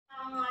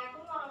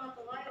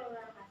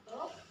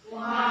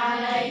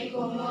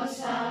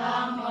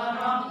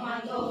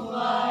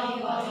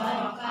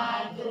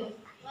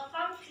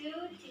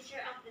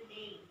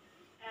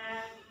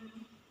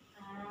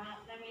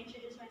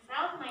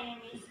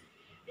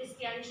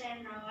Alisha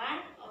Hendrawan,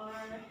 or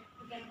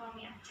you can call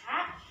me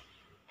Acha,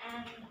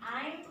 and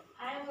I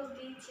will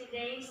be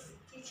today's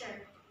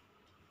teacher.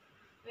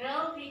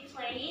 We'll be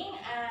playing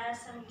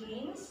some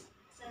games,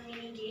 some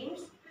mini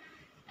games,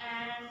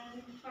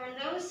 and for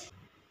those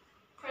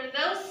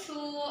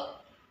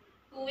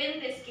who win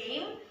this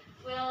game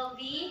will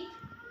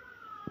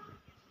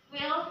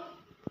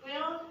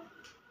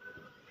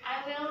I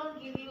will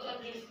give you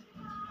a gift.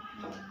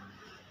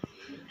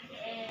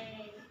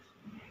 Okay.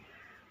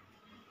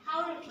 How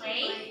to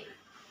play?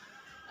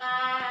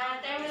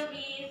 There will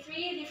be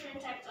 3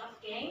 different types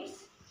of games.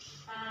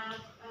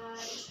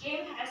 Each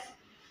game has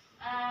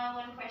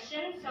 1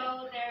 question,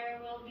 so there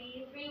will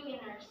be 3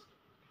 winners.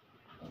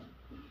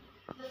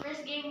 The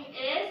first game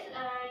is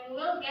you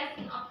will guess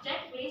an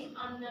object based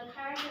on the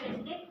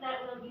characteristic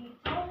that will be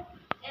told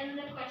in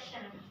the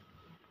question.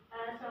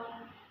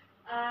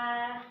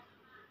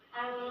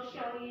 I will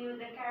show you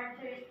the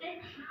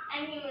characteristic,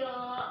 and you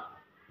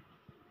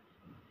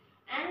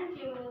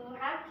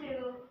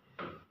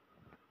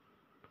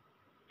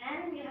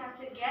have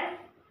to guess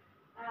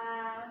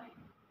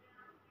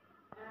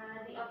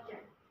the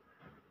object.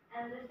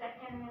 And the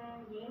second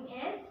game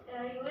is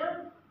you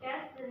will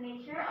guess the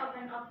nature of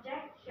an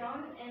object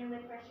shown in the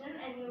question,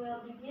 and you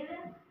will be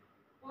given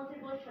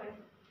multiple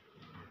choice.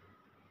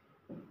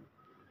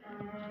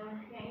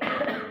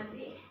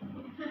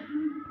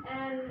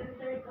 And the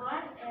third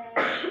one is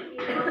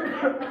you will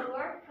guess a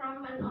word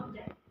from an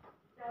object.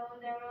 So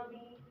there will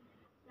be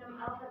some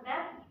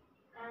alphabet,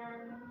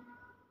 and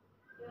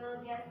you will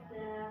guess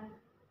the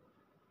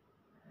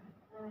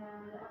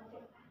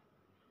object.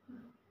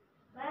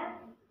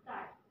 Let's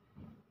start.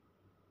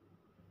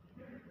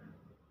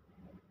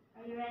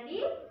 Are you ready?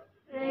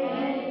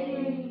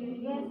 Ready.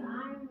 Yes,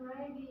 I'm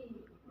ready.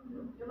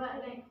 Coba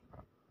next.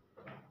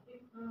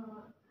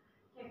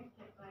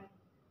 Check like.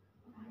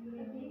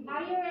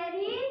 Are you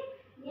ready?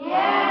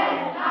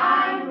 Yes,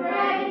 I'm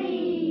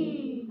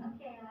ready.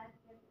 Okay, let's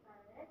get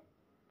started.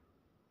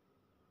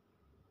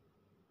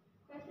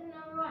 Question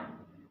number 1.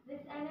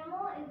 This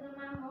animal is a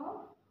mammal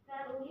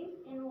that lives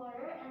in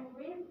water and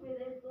breathes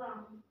with its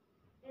lungs.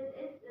 It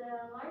is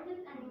the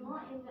largest animal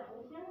in the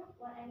ocean.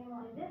 What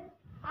animal is it?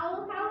 I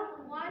will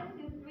count 1,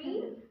 2,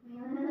 3.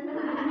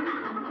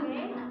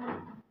 Okay.